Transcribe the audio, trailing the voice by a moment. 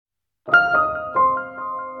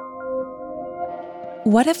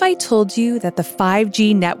What if I told you that the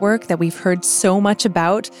 5G network that we've heard so much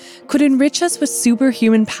about could enrich us with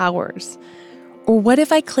superhuman powers? Or what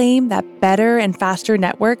if I claim that better and faster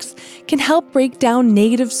networks can help break down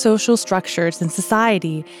negative social structures in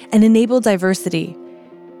society and enable diversity?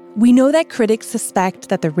 We know that critics suspect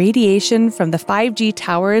that the radiation from the 5G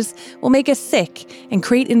towers will make us sick and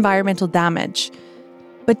create environmental damage.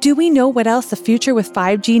 But do we know what else the future with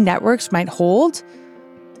 5G networks might hold?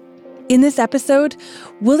 In this episode,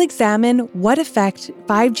 we'll examine what effect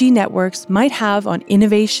 5G networks might have on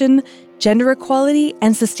innovation, gender equality,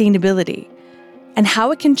 and sustainability, and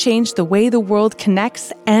how it can change the way the world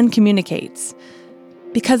connects and communicates.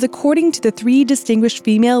 Because according to the 3 distinguished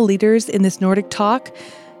female leaders in this Nordic talk,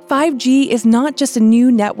 5G is not just a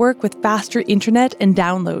new network with faster internet and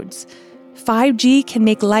downloads. 5G can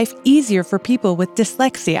make life easier for people with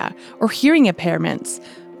dyslexia or hearing impairments,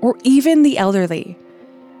 or even the elderly.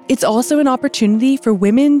 It's also an opportunity for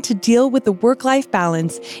women to deal with the work-life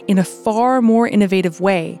balance in a far more innovative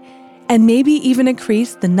way, and maybe even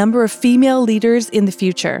increase the number of female leaders in the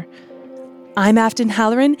future. I'm Afton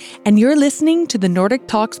Halloran, and you're listening to the Nordic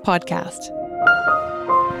Talks podcast.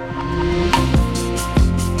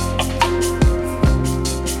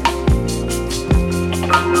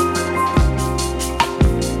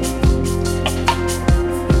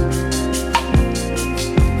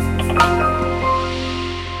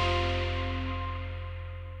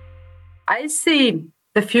 I see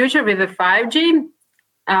the future with the 5G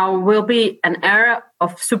will be an era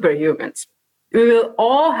of superhumans. We will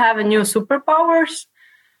all have new superpowers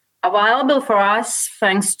available for us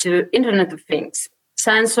thanks to Internet of Things,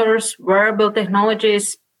 sensors, wearable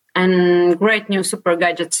technologies, and great new super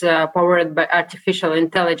gadgets powered by artificial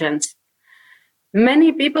intelligence.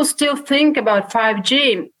 Many people still think about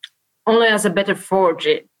 5G only as a better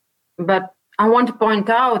 4G, but I want to point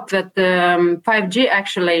out that 5G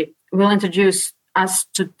actually will introduce us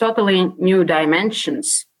to totally new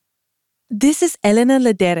dimensions. This is Elena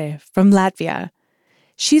Ledere from Latvia.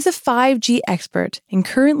 She's a 5G expert and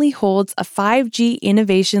currently holds a 5G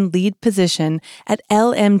innovation lead position at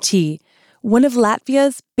LMT, one of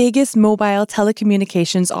Latvia's biggest mobile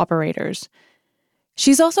telecommunications operators.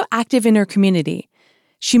 She's also active in her community.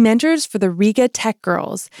 She mentors for the Riga Tech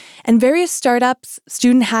Girls and various startups,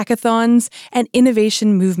 student hackathons, and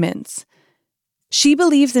innovation movements. She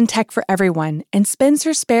believes in tech for everyone and spends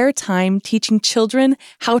her spare time teaching children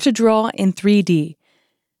how to draw in 3D.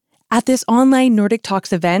 At this online Nordic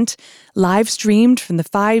Talks event, live streamed from the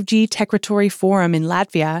 5G Techratory Forum in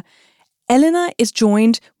Latvia, Elena is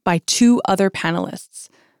joined by 2 other panelists.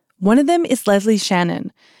 One of them is Leslie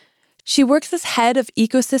Shannon. She works as head of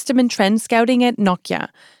ecosystem and trend scouting at Nokia,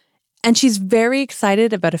 and she's very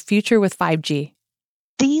excited about a future with 5G.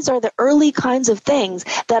 These are the early kinds of things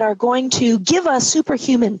that are going to give us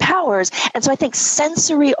superhuman powers. And so I think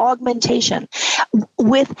sensory augmentation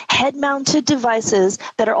with head-mounted devices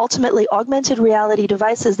that are ultimately augmented reality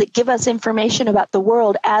devices that give us information about the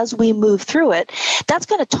world as we move through it, that's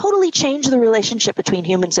going to totally change the relationship between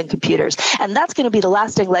humans and computers. And that's going to be the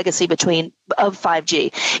lasting legacy of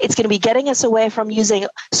 5G. It's going to be getting us away from using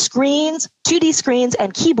screens, 2D screens,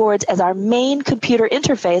 and keyboards as our main computer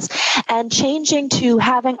interface and changing to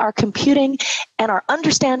having our computing and our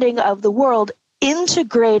understanding of the world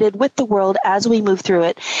integrated with the world as we move through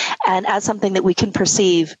it and as something that we can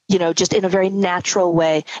perceive, just in a very natural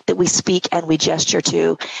way that we speak and we gesture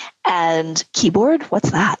to. And keyboard,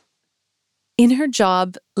 what's that? In her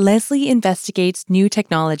job, Leslie investigates new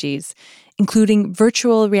technologies, including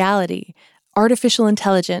virtual reality, artificial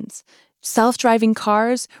intelligence, self-driving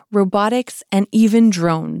cars, robotics, and even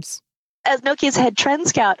drones. As Nokia's head trend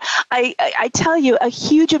scout, I tell you, a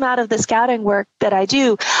huge amount of the scouting work that I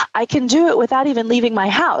do, I can do it without even leaving my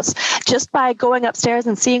house, just by going upstairs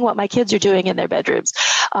and seeing what my kids are doing in their bedrooms.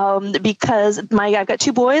 Because I've got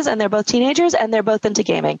 2 boys and they're both teenagers and they're both into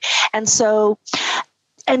gaming.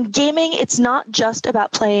 And gaming, it's not just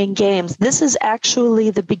about playing games. This is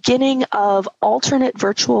actually the beginning of alternate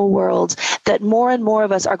virtual worlds that more and more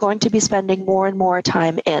of us are going to be spending more and more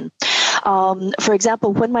time in. For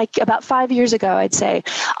example, about 5 years ago, I'd say,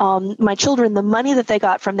 my children, the money that they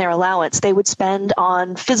got from their allowance, they would spend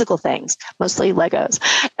on physical things, mostly Legos.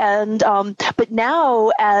 But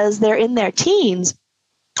now, as they're in their teens,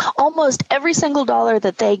 almost every single dollar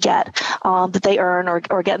that they get, that they earn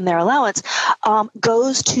or get in their allowance,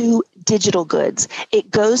 goes to digital goods. It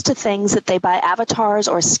goes to things that they buy avatars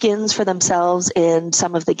or skins for themselves in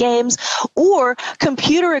some of the games, or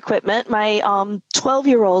computer equipment. My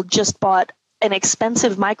 12-year-old just bought an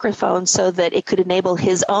expensive microphone so that it could enable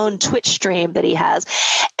his own Twitch stream that he has.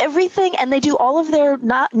 Everything, and they do all of their,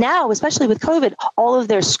 not now, especially with COVID, all of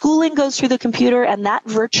their schooling goes through the computer and that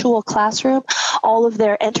virtual classroom, all of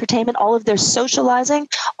their entertainment, all of their socializing,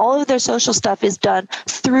 all of their social stuff is done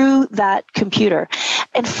through that computer.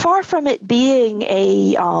 And far from it being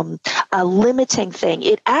a limiting thing,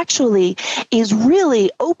 it actually is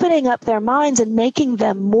really opening up their minds and making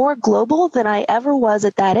them more global than I ever was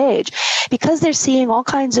at that age, because they're seeing all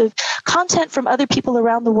kinds of content from other people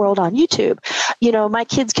around the world on YouTube. You know, my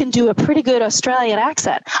kids can do a pretty good Australian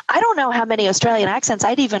accent. I don't know how many Australian accents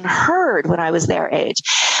I'd even heard when I was their age.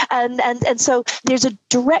 And so there's a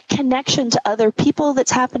direct connection to other people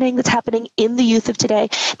that's happening in the youth of today.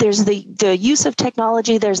 There's the use of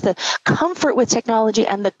technology, there's the comfort with technology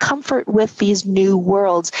and the comfort with these new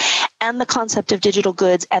worlds, and the concept of digital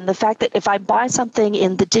goods, and the fact that if I buy something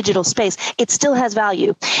in the digital space, it still has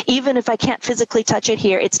value. Even if I can't physically touch it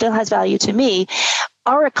here, it still has value to me.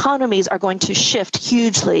 Our economies are going to shift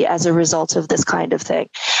hugely as a result of this kind of thing.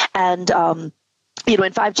 And, and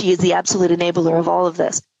 5G is the absolute enabler of all of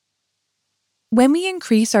this. When we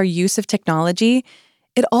increase our use of technology,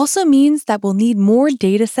 it also means that we'll need more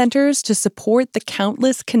data centers to support the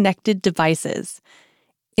countless connected devices.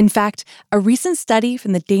 In fact, a recent study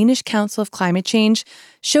from the Danish Council of Climate Change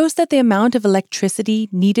shows that the amount of electricity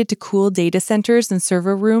needed to cool data centers and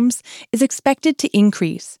server rooms is expected to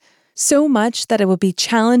increase, so much that it will be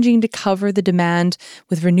challenging to cover the demand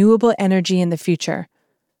with renewable energy in the future.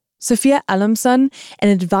 Sofia Alomsson, an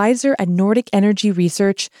advisor at Nordic Energy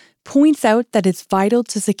Research, points out that it's vital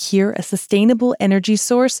to secure a sustainable energy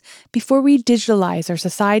source before we digitalize our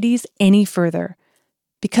societies any further,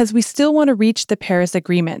 because we still want to reach the Paris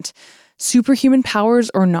Agreement, superhuman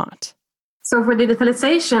powers or not. So for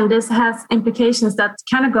digitalization, this has implications that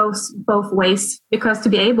kind of goes both ways, because to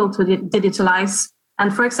be able to digitalize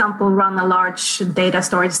and, for example, run a large data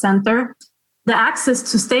storage center, the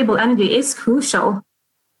access to stable energy is crucial.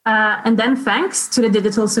 And then thanks to the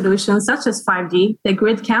digital solutions such as 5G, the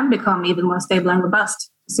grid can become even more stable and robust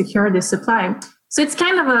to secure this supply. So it's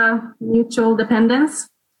kind of a mutual dependence.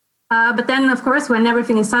 But then, of course, when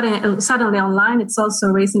everything is suddenly online, it's also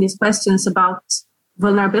raising these questions about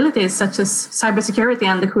vulnerabilities such as cybersecurity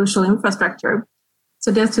and the crucial infrastructure.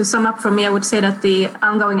 So just to sum up for me, I would say that the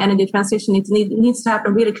ongoing energy transition needs to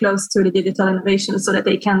happen really close to the digital innovation so that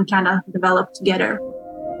they can kind of develop together.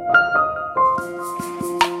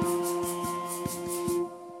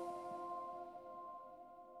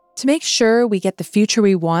 To make sure we get the future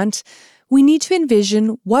we want, we need to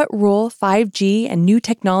envision what role 5G and new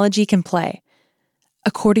technology can play.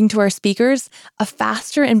 According to our speakers, a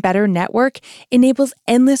faster and better network enables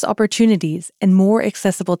endless opportunities and more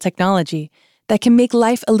accessible technology that can make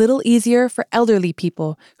life a little easier for elderly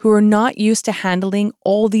people who are not used to handling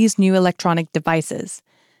all these new electronic devices.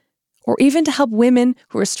 Or even to help women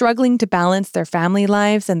who are struggling to balance their family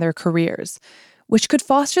lives and their careers, which could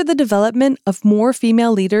foster the development of more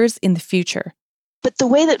female leaders in the future. But the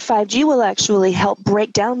way that 5G will actually help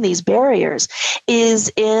break down these barriers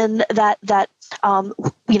is in that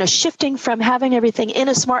shifting from having everything in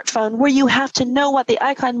a smartphone where you have to know what the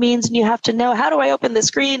icon means and you have to know, how do I open the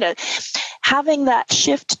screen? Having that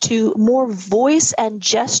shift to more voice and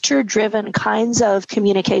gesture-driven kinds of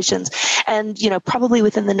communications. And, probably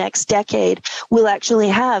within the next decade, we'll actually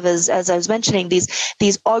have, as I was mentioning,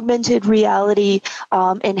 these augmented reality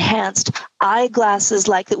enhanced eyeglasses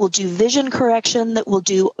that will do vision correction, that will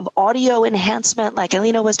do audio enhancement, like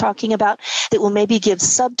Alina was talking about, that will maybe give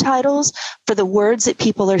subtitles for the words that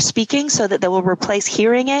people are speaking so that they will replace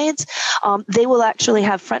hearing aids. They will actually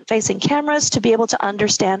have front-facing cameras to be able to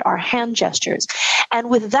understand our hand gestures. And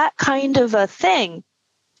with that kind of a thing,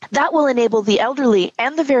 that will enable the elderly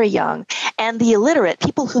and the very young and the illiterate,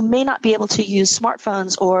 people who may not be able to use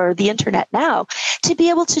smartphones or the internet now, to be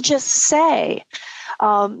able to just say,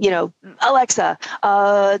 Alexa,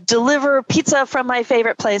 deliver pizza from my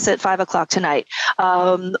favorite place at 5:00 tonight,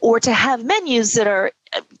 or to have menus that are,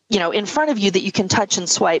 in front of you that you can touch and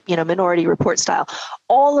swipe, Minority Report style.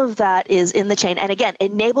 All of that is in the chain. And again,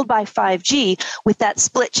 enabled by 5G with that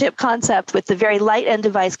split chip concept, with the very light end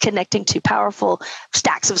device connecting to powerful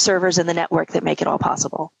stacks of servers in the network that make it all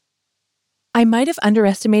possible. I might have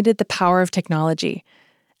underestimated the power of technology.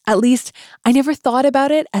 At least, I never thought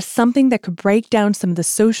about it as something that could break down some of the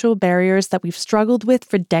social barriers that we've struggled with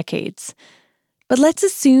for decades. But let's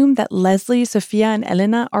assume that Leslie, Sofia, and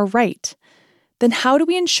Elena are right. Then how do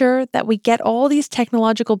we ensure that we get all these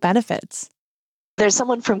technological benefits? There's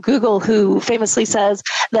someone from Google who famously says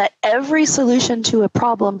that every solution to a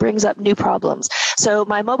problem brings up new problems. So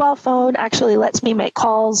my mobile phone actually lets me make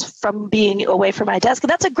calls from being away from my desk.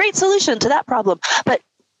 And that's a great solution to that problem. But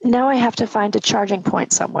now I have to find a charging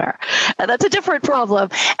point somewhere. And that's a different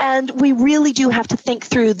problem. And we really do have to think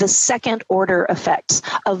through the second order effects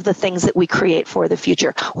of the things that we create for the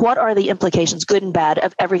future. What are the implications, good and bad,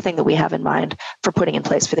 of everything that we have in mind for putting in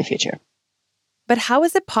place for the future? But how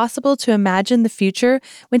is it possible to imagine the future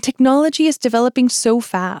when technology is developing so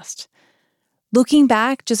fast? Looking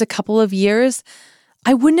back just a couple of years,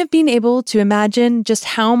 I wouldn't have been able to imagine just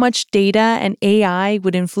how much data and AI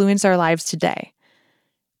would influence our lives today.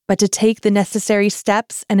 But to take the necessary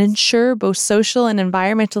steps and ensure both social and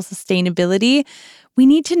environmental sustainability, we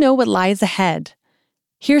need to know what lies ahead.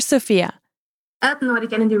 Here's Sophia. At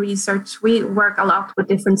Nordic Energy Research, we work a lot with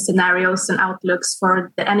different scenarios and outlooks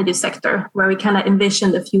for the energy sector, where we kind of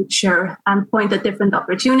envision the future and point at different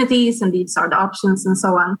opportunities, and these are the options and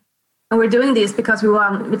so on. And we're doing this because we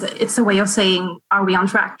want, it's a way of saying, are we on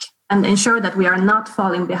track? And ensure that we are not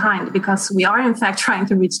falling behind, because we are in fact trying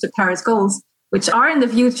to reach the Paris goals, which are in the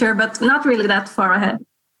future, but not really that far ahead.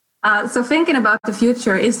 So thinking about the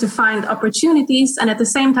future is to find opportunities and at the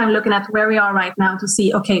same time looking at where we are right now to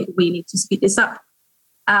see, okay, we need to speed this up.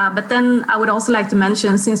 But then I would also like to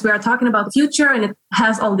mention, since we are talking about the future and it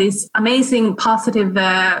has all these amazing positive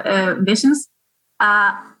visions,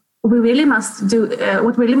 we really must do,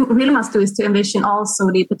 what we really must do is to envision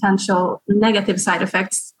also the potential negative side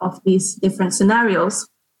effects of these different scenarios.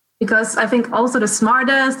 Because I think also the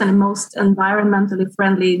smartest and most environmentally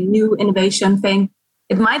friendly new innovation thing,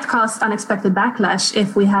 it might cause unexpected backlash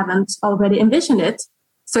if we haven't already envisioned it.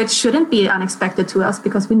 So it shouldn't be unexpected to us,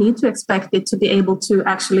 because we need to expect it to be able to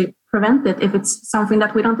actually prevent it if it's something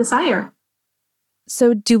that we don't desire.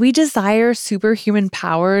 So do we desire superhuman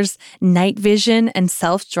powers, night vision, and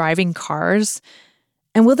self-driving cars?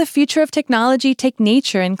 And will the future of technology take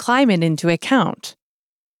nature and climate into account?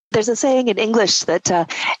 There's a saying in English that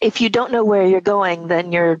if you don't know where you're going,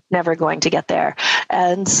 then you're never going to get there.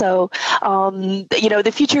 And so,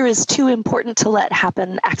 the future is too important to let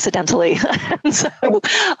happen accidentally.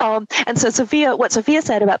 and so Sophia, what Sophia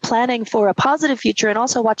said about planning for a positive future and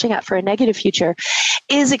also watching out for a negative future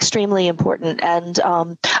is extremely important. And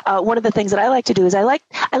one of the things that I like to do is I like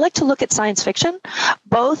to look at science fiction,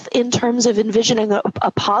 both in terms of envisioning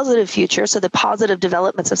a positive future, so the positive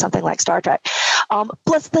developments of something like Star Trek,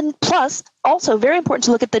 plus also very important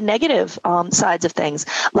to look at the negative sides of things,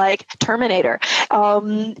 like Terminator.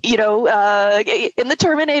 In the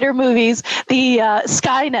Terminator movies, the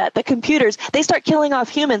Skynet, the computers, they start killing off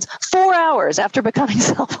humans 4 hours after becoming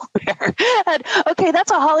self-aware. And okay, that's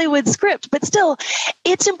a Hollywood script, but still,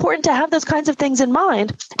 it's important to have those kinds of things in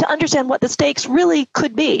mind to understand what the stakes really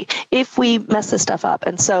could be if we mess this stuff up.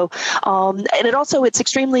 And so,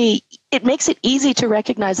 it makes it easy to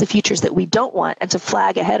recognize the futures that we don't want and to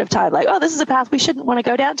flag ahead of time, like, oh, this is a path we shouldn't want to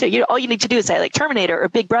go down to. All you need to do is say, like, Terminator or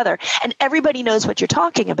Big Brother, and everybody knows what you're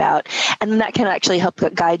talking about. And then that can actually help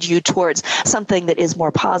guide you towards something that is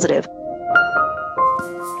more positive.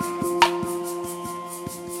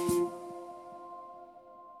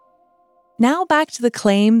 Now back to the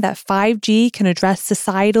claim that 5G can address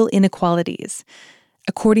societal inequalities.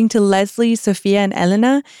 According to Leslie, Sophia, and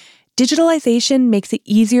Elena, digitalization makes it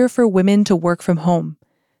easier for women to work from home.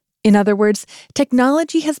 In other words,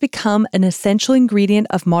 technology has become an essential ingredient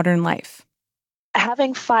of modern life.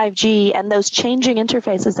 Having 5G and those changing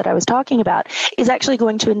interfaces that I was talking about is actually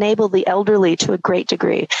going to enable the elderly to a great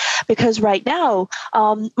degree. Because right now,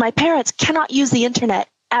 my parents cannot use the internet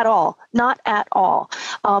at all, not at all.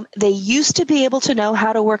 They used to be able to know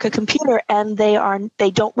how to work a computer, and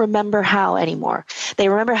they don't remember how anymore. They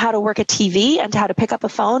remember how to work a TV and how to pick up a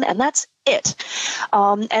phone, and that's it.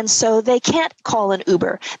 And so they can't call an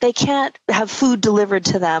Uber. They can't have food delivered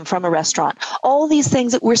to them from a restaurant. All these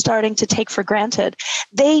things that we're starting to take for granted,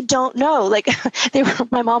 they don't know. Like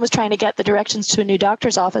my mom was trying to get the directions to a new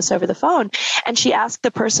doctor's office over the phone, and she asked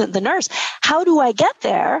the nurse, how do I get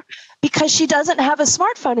there? Because she doesn't have a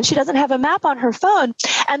smartphone and she doesn't have a map on her phone.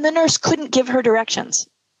 And the nurse couldn't give her directions.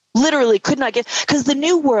 Literally could not get, because the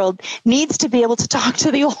new world needs to be able to talk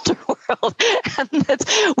to the older world.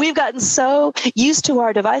 And we've gotten so used to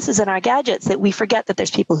our devices and our gadgets that we forget that there's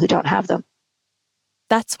people who don't have them.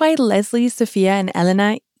 That's why Leslie, Sophia, and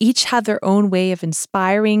Elena each have their own way of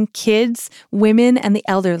inspiring kids, women, and the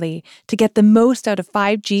elderly to get the most out of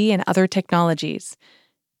 5G and other technologies.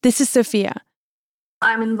 This is Sophia.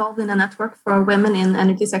 I'm involved in a network for women in the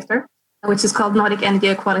energy sector, which is called Nordic Energy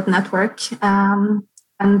Equality Network.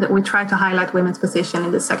 And we try to highlight women's position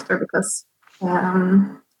in this sector because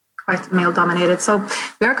quite male-dominated. So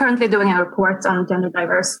we are currently doing a report on gender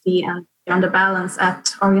diversity and gender balance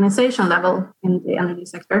at organization level in the energy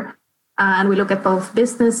sector. And we look at both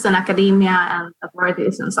business and academia and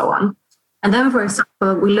authorities and so on. And then, for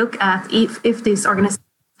example, we look at if these organizations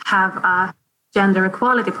have a gender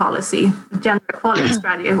equality policy, gender equality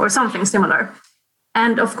strategy, or something similar.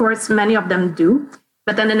 And of course, many of them do.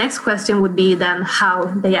 But then the next question would be then how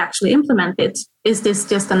they actually implement it. Is this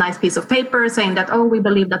just a nice piece of paper saying that, oh, we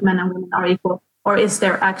believe that men and women are equal? Or is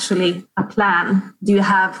there actually a plan? Do you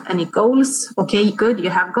have any goals? Okay, good, you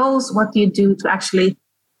have goals. What do you do to actually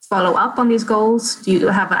follow up on these goals? Do you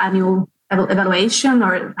have an annual evaluation,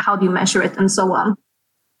 or how do you measure it, and so on?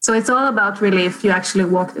 So it's all about really if you actually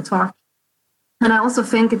walk the talk. And I also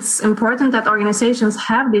think it's important that organizations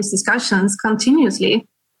have these discussions continuously,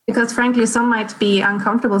 because frankly, some might be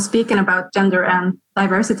uncomfortable speaking about gender and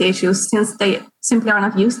diversity issues since they simply are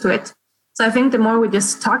not used to it. So I think the more we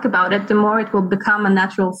just talk about it, the more it will become a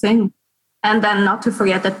natural thing. And then not to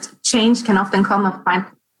forget that change can often come up by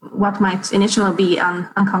what might initially be an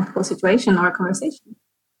uncomfortable situation or a conversation.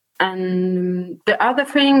 And the other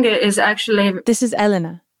thing is actually... This is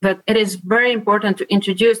Elena. That it is very important to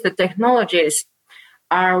introduce the technologies,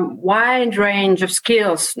 a wide range of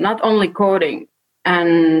skills, not only coding,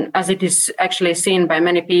 and as it is actually seen by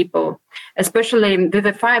many people, especially with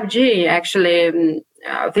the 5G, actually,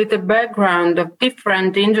 with the background of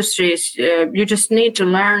different industries, you just need to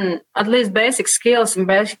learn at least basic skills and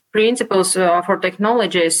basic principles for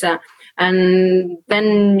technologies, and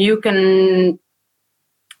then you can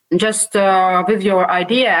just with your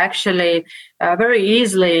idea actually very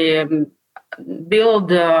easily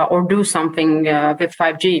build or do something with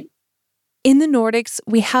 5G. In the Nordics,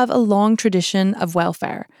 we have a long tradition of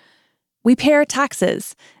welfare. We pay our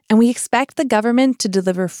taxes, and we expect the government to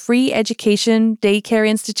deliver free education, daycare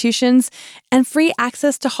institutions, and free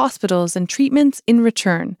access to hospitals and treatments in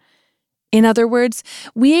return. In other words,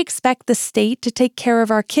 we expect the state to take care of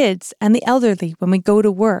our kids and the elderly when we go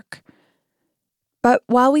to work. But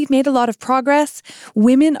while we've made a lot of progress,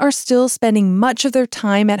 women are still spending much of their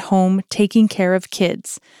time at home taking care of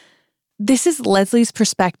kids. This is Leslie's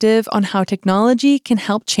perspective on how technology can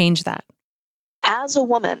help change that. As a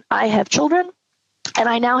woman, I have children, and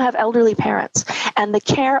I now have elderly parents. And the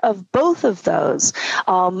care of both of those,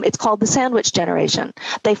 it's called the sandwich generation.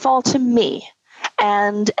 They fall to me.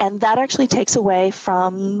 And that actually takes away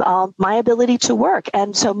from my ability to work.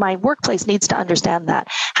 And so my workplace needs to understand that.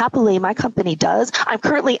 Happily, my company does.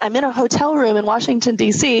 I'm in a hotel room in Washington,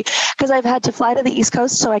 D.C., because I've had to fly to the East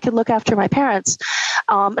Coast so I can look after my parents.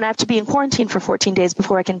 And I have to be in quarantine for 14 days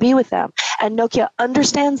before I can be with them. And Nokia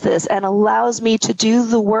understands this and allows me to do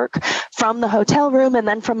the work from the hotel room and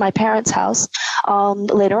then from my parents' house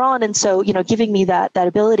later on. And so, giving me that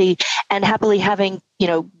ability, and happily having,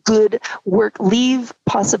 good work leave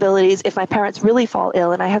possibilities if my parents really fall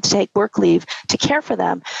ill and I have to take work leave to care for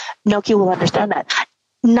them. Nokia will understand that.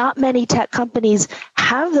 Not many tech companies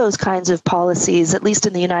have those kinds of policies, at least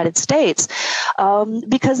in the United States,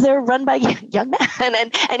 because they're run by young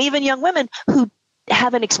men and even young women who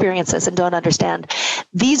haven't experienced this and don't understand.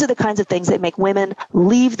 These are the kinds of things that make women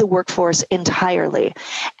leave the workforce entirely.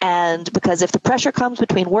 And because if the pressure comes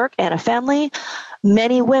between work and a family,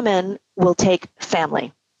 many women will take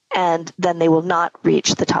family, and then they will not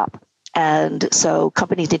reach the top. And so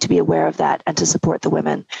companies need to be aware of that and to support the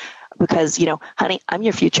women because, honey, I'm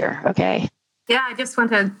your future, okay? Yeah, I just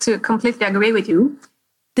wanted to completely agree with you.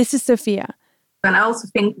 This is Sophia. And I also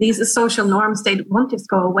think these social norms, they won't just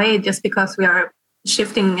go away just because we are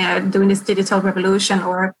shifting, doing this digital revolution,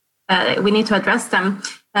 or we need to address them,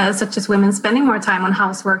 such as women spending more time on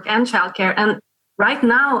housework and childcare. And right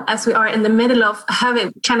now, as we are in the middle of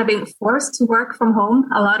being forced to work from home,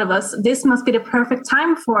 a lot of us, this must be the perfect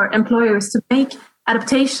time for employers to make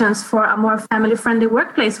adaptations for a more family-friendly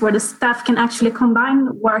workplace where the staff can actually combine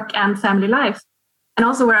work and family life. And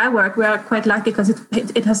also where I work, we are quite lucky because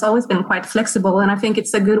it has always been quite flexible. And I think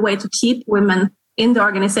it's a good way to keep women in the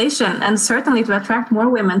organization and certainly to attract more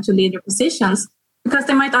women to leader positions, because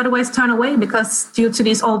they might otherwise turn away because due to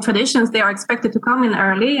these old traditions, they are expected to come in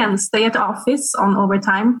early and stay at the office on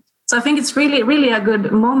overtime. So I think it's really, really a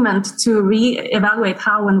good moment to reevaluate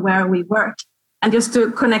how and where we work. And just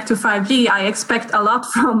to connect to 5G, I expect a lot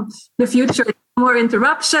from the future. No more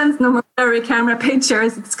interruptions, no more blurry camera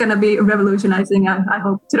pictures. It's going to be revolutionizing, I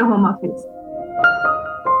hope, to the home office.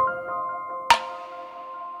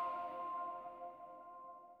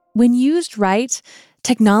 When used right,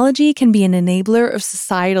 technology can be an enabler of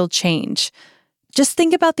societal change. Just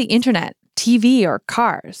think about the internet, TV, or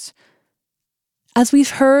cars. As we've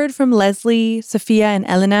heard from Leslie, Sophia, and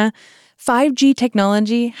Elena, 5G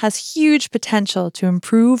technology has huge potential to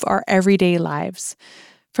improve our everyday lives.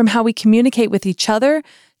 from how we communicate with each other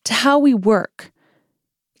to how we work.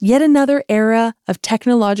 Yet another era of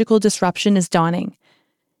technological disruption is dawning.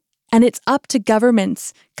 And it's up to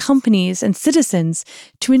governments, companies, and citizens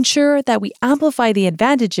to ensure that we amplify the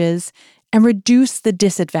advantages and reduce the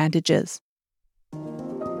disadvantages.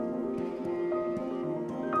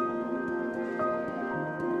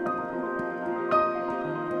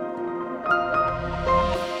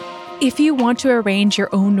 If you want to arrange your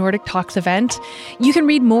own Nordic Talks event, you can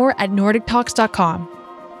read more at nordictalks.com.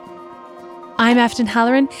 I'm Afton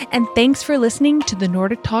Halloran, and thanks for listening to the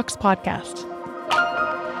Nordic Talks podcast.